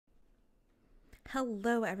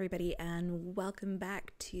Hello, everybody, and welcome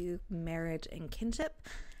back to Marriage and Kinship.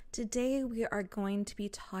 Today, we are going to be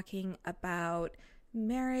talking about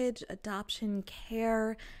marriage, adoption,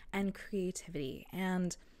 care, and creativity.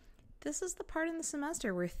 And this is the part in the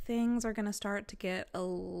semester where things are going to start to get a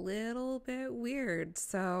little bit weird.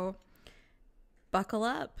 So, buckle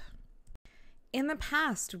up. In the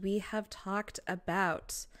past, we have talked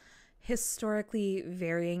about historically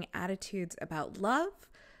varying attitudes about love,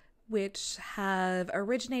 which have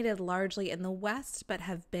originated largely in the West but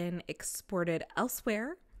have been exported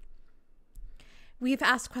elsewhere. We've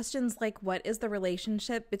asked questions like, what is the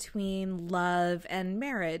relationship between love and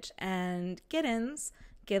marriage? And Giddens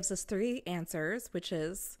gives us three answers, which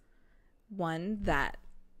is one, that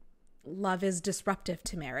love is disruptive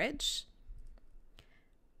to marriage,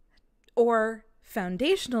 or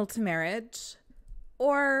foundational to marriage,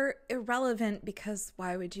 or irrelevant because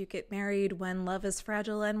why would you get married when love is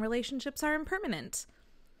fragile and relationships are impermanent?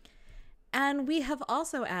 And we have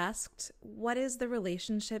also asked, what is the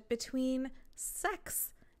relationship between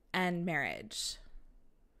sex and marriage?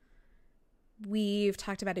 We've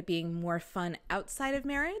talked about it being more fun outside of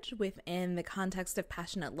marriage within the context of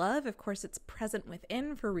passionate love. Of course, it's present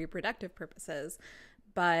within for reproductive purposes,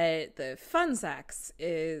 but the fun sex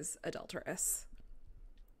is adulterous.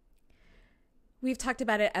 We've talked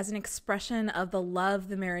about it as an expression of the love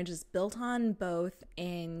the marriage is built on, both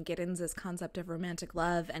in Giddens' concept of romantic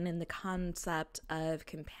love and in the concept of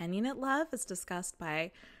companionate love, as discussed by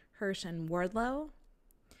Hirsch and Wardlow.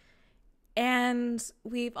 And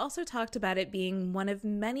we've also talked about it being one of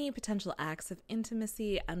many potential acts of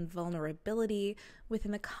intimacy and vulnerability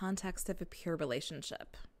within the context of a pure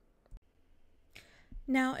relationship.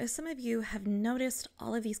 Now, as some of you have noticed,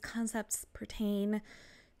 all of these concepts pertain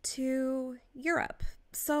to Europe.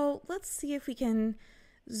 So let's see if we can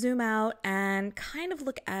zoom out and kind of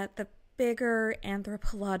look at the bigger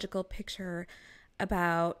anthropological picture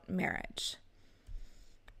about marriage.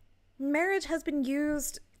 Marriage has been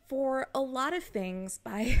used for a lot of things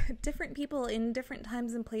by different people in different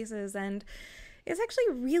times and places, and it's actually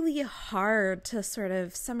really hard to sort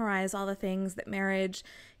of summarize all the things that marriage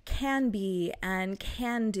can be and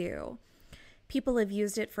can do. People have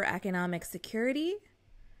used it for economic security.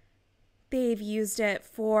 They've used it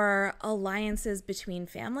for alliances between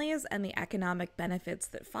families and the economic benefits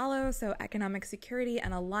that follow. So economic security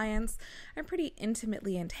and alliance are pretty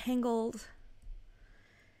intimately entangled.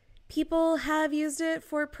 People have used it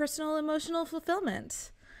for personal emotional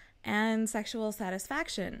fulfillment and sexual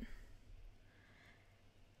satisfaction.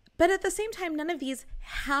 But at the same time, none of these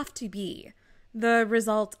have to be the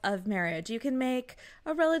result of marriage. You can make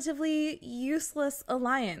a relatively useless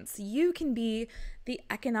alliance. You can be the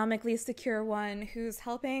economically secure one who's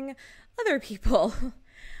helping other people.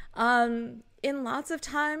 In lots of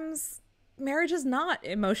times, marriage is not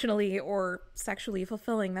emotionally or sexually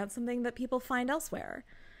fulfilling. That's something that people find elsewhere.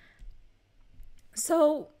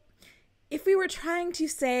 So if we were trying to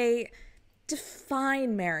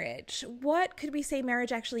define marriage, what could we say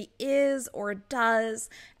marriage actually is or does,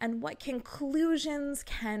 and what conclusions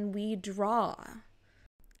can we draw?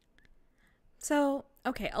 So,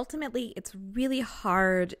 okay, ultimately, it's really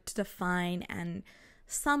hard to define and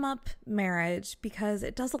sum up marriage because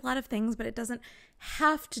it does a lot of things, but it doesn't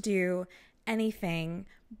have to do anything.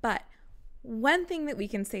 But one thing that we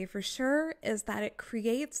can say for sure is that it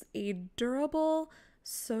creates a durable,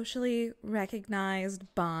 socially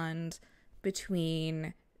recognized bond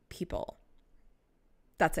between people.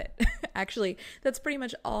 That's it. Actually, that's pretty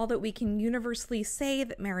much all that we can universally say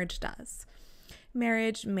that marriage does.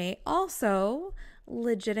 Marriage may also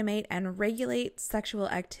legitimate and regulate sexual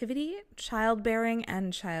activity, childbearing,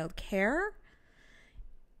 and child care.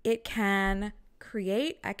 It can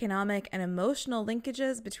create economic and emotional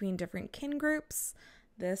linkages between different kin groups,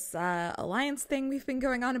 this alliance thing we've been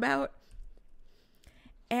going on about.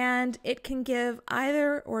 And it can give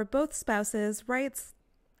either or both spouses rights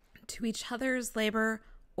to each other's labor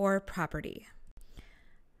or property.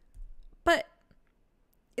 But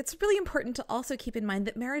it's really important to also keep in mind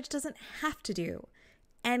that marriage doesn't have to do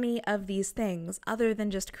any of these things other than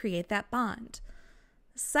just create that bond.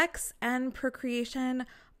 Sex and procreation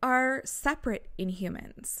are separate in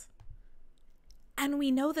humans. And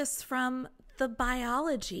we know this from the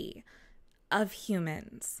biology of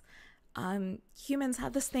humans. Humans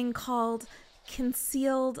have this thing called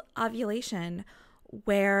concealed ovulation,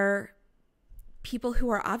 where people who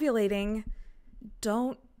are ovulating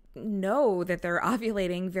don't know that they're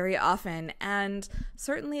ovulating very often, and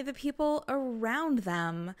certainly the people around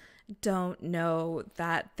them don't know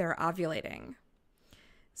that they're ovulating.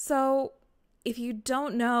 So if you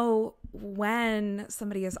don't know when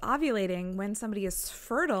somebody is ovulating, when somebody is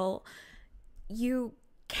fertile, you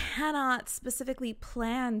cannot specifically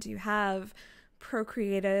plan to have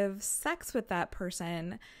procreative sex with that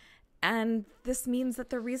person. And this means that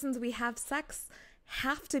the reasons we have sex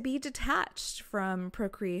have to be detached from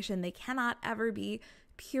procreation. They cannot ever be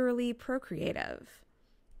purely procreative.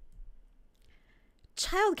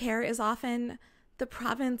 Childcare is often the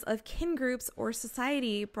province of kin groups or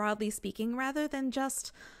society, broadly speaking, rather than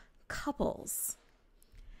just couples.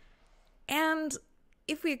 And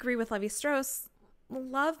if we agree with Levi-Strauss,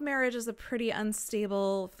 love marriage is a pretty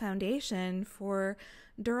unstable foundation for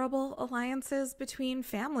durable alliances between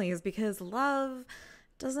families because love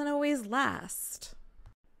doesn't always last.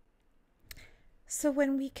 So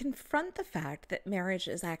when we confront the fact that marriage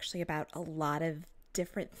is actually about a lot of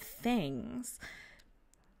different things,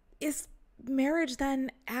 is marriage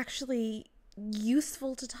then actually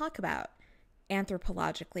useful to talk about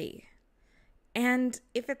anthropologically? And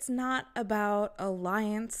if it's not about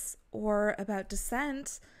alliance or about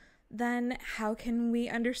descent, then how can we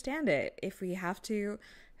understand it if we have to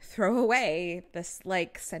throw away this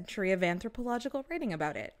century of anthropological writing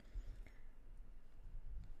about it?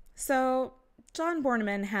 So John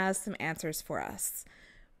Borneman has some answers for us.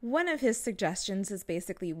 One of his suggestions is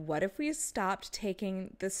basically, what if we stopped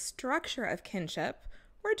taking the structure of kinship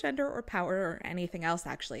or gender or power or anything else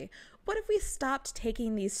actually? What if we stopped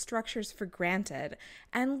taking these structures for granted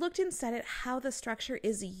and looked instead at how the structure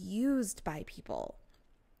is used by people?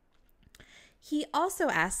 He also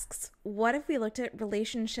asks, what if we looked at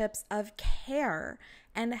relationships of care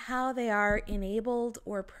and how they are enabled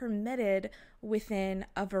or permitted within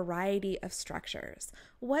a variety of structures?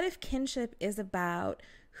 What if kinship is about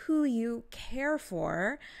who you care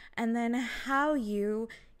for and then how you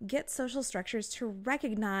get social structures to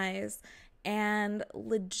recognize and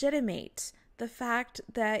legitimate the fact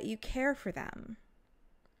that you care for them?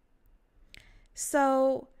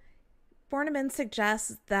 So Borneman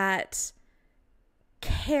suggests that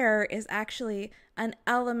care is actually an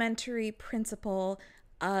elementary principle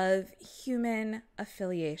of human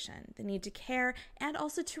affiliation, the need to care and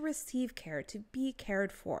also to receive care, to be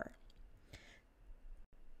cared for.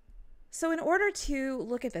 So in order to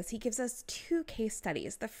look at this, he gives us two case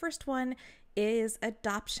studies. The first one is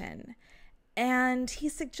adoption. And he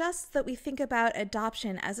suggests that we think about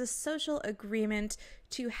adoption as a social agreement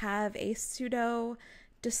to have a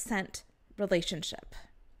pseudo-descent relationship.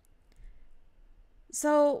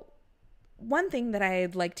 So one thing that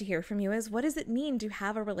I'd like to hear from you is, what does it mean to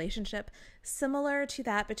have a relationship similar to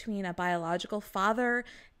that between a biological father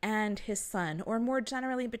and his son, or more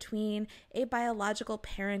generally between a biological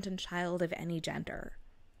parent and child of any gender?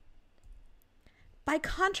 By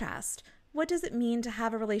contrast, what does it mean to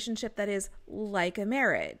have a relationship that is like a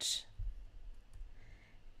marriage?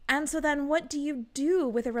 And so then what do you do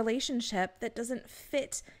with a relationship that doesn't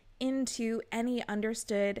fit into any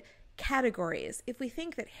understood categories? If we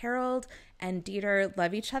think that Harold and Dieter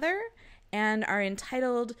love each other and are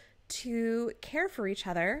entitled to care for each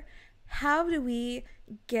other, how do we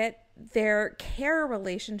get their care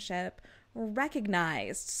relationship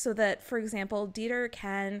recognized so that, for example, Dieter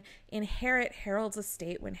can inherit Harold's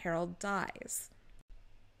estate when Harold dies?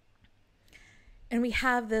 And we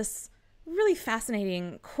have this really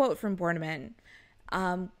fascinating quote from Borneman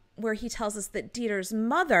where he tells us that Dieter's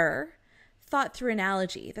mother thought through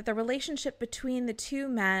analogy that the relationship between the two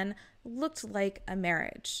men looked like a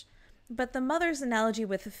marriage. But the mother's analogy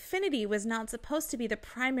with affinity was not supposed to be the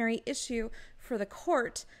primary issue for the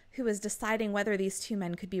court, who was deciding whether these two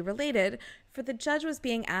men could be related, for the judge was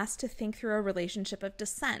being asked to think through a relationship of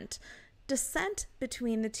descent. Descent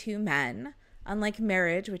between the two men, unlike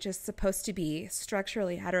marriage, which is supposed to be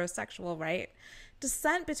structurally heterosexual, right?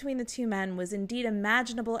 Descent between the two men was indeed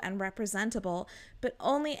imaginable and representable, but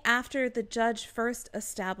only after the judge first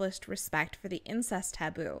established respect for the incest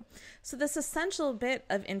taboo. So this essential bit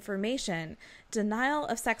of information, denial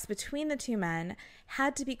of sex between the two men,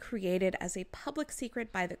 had to be created as a public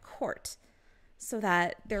secret by the court so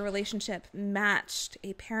that their relationship matched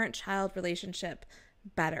a parent-child relationship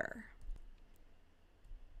better.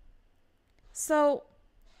 So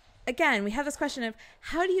again, we have this question of,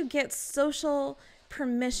 how do you get social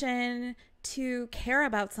permission to care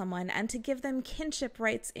about someone and to give them kinship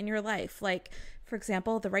rights in your life? Like, for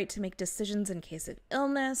example, the right to make decisions in case of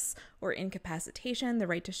illness or incapacitation, the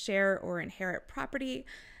right to share or inherit property,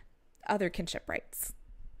 other kinship rights.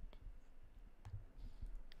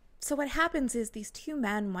 So what happens is these two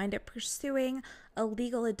men wind up pursuing a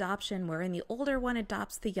legal adoption wherein the older one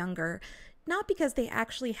adopts the younger, not because they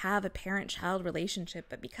actually have a parent-child relationship,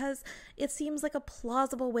 but because it seems like a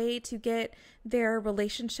plausible way to get their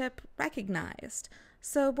relationship recognized.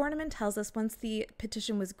 So Borneman tells us once the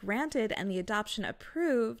petition was granted and the adoption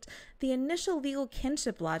approved, the initial legal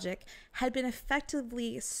kinship logic had been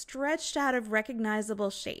effectively stretched out of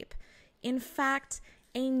recognizable shape. In fact,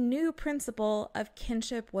 a new principle of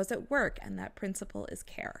kinship was at work, and that principle is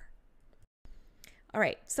care. All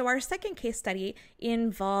right, so our second case study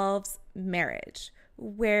involves marriage,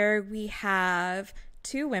 where we have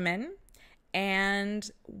two women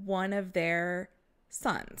and one of their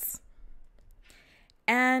sons.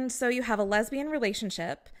 And so you have a lesbian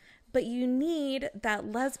relationship, but you need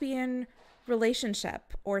that lesbian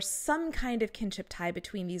relationship or some kind of kinship tie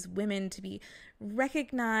between these women to be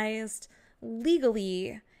recognized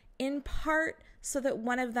legally, in part so that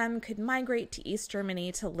one of them could migrate to East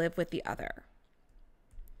Germany to live with the other.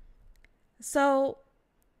 So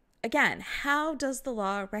again, how does the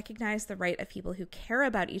law recognize the right of people who care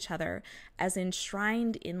about each other as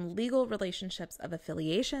enshrined in legal relationships of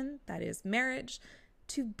affiliation, that is marriage,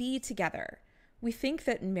 to be together? We think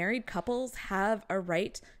that married couples have a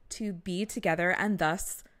right to be together and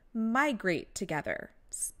thus migrate together.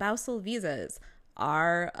 Spousal visas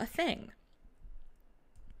are a thing.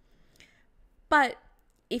 But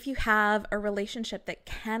if you have a relationship that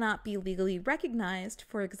cannot be legally recognized,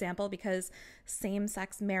 for example, because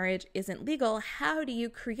same-sex marriage isn't legal, how do you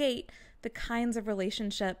create the kinds of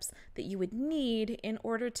relationships that you would need in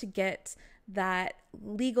order to get that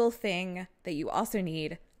legal thing that you also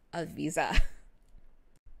need, a visa?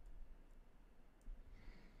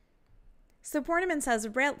 So Borneman says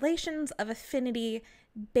relations of affinity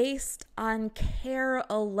based on care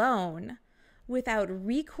alone, without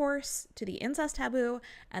recourse to the incest taboo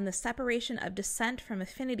and the separation of descent from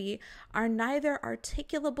affinity, are neither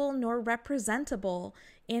articulable nor representable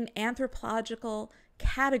in anthropological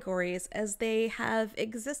categories as they have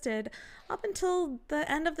existed up until the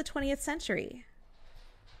end of the 20th century.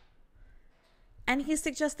 And he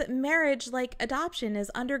suggests that marriage, like adoption, is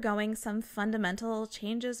undergoing some fundamental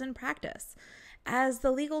changes in practice, as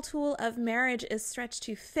the legal tool of marriage is stretched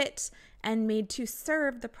to fit and made to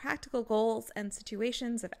serve the practical goals and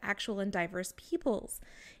situations of actual and diverse peoples.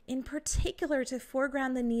 In particular, to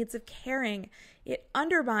foreground the needs of caring, it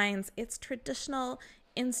undermines its traditional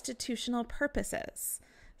institutional purposes.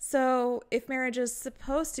 So if marriage is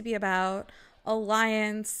supposed to be about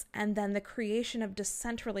alliance and then the creation of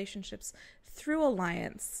descent relationships through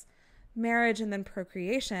alliance, marriage and then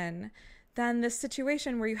procreation, then this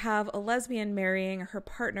situation where you have a lesbian marrying her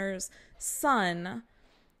partner's son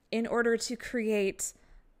in order to create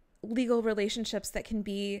legal relationships that can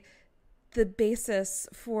be the basis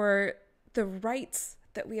for the rights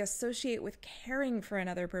that we associate with caring for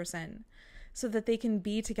another person so that they can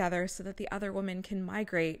be together, so that the other woman can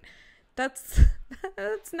migrate. That's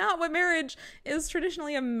not what marriage is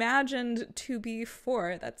traditionally imagined to be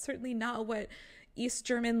for. That's certainly not what East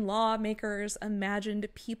German lawmakers imagined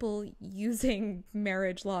people using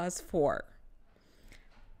marriage laws for.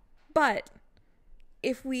 But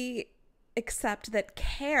if we accept that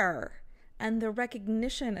care and the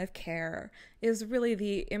recognition of care is really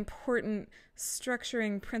the important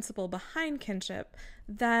structuring principle behind kinship,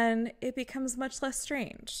 then it becomes much less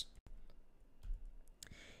strange.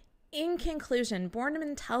 In conclusion,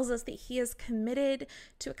 Borneman tells us that he is committed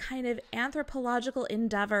to a kind of anthropological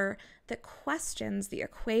endeavor that questions the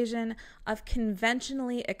equation of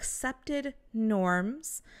conventionally accepted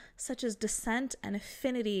norms, such as descent and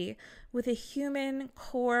affinity, with a human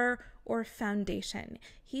core or foundation.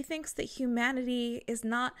 He thinks that humanity is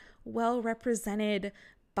not well represented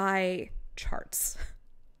by charts.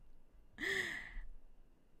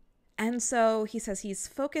 And so he says he's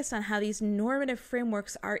focused on how these normative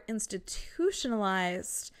frameworks are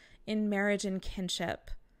institutionalized in marriage and kinship,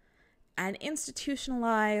 and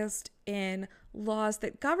institutionalized in laws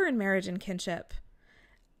that govern marriage and kinship,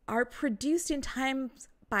 are produced in times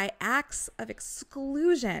by acts of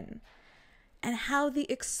exclusion, and how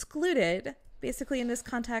the excluded, basically in this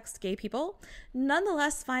context gay people,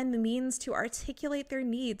 nonetheless find the means to articulate their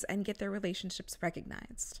needs and get their relationships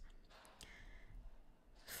recognized.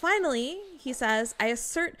 Finally, he says, I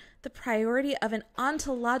assert the priority of an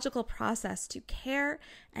ontological process to care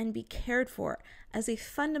and be cared for as a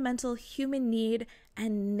fundamental human need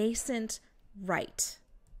and nascent right.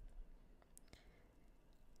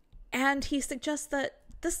 And he suggests that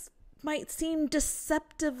this might seem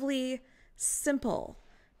deceptively simple,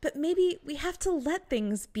 but maybe we have to let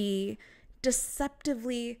things be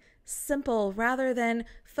deceptively simple rather than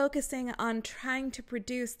focusing on trying to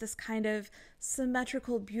produce this kind of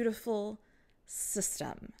symmetrical, beautiful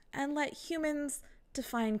system, and let humans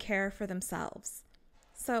define care for themselves.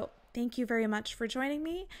 So thank you very much for joining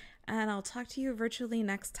me, and I'll talk to you virtually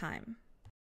next time.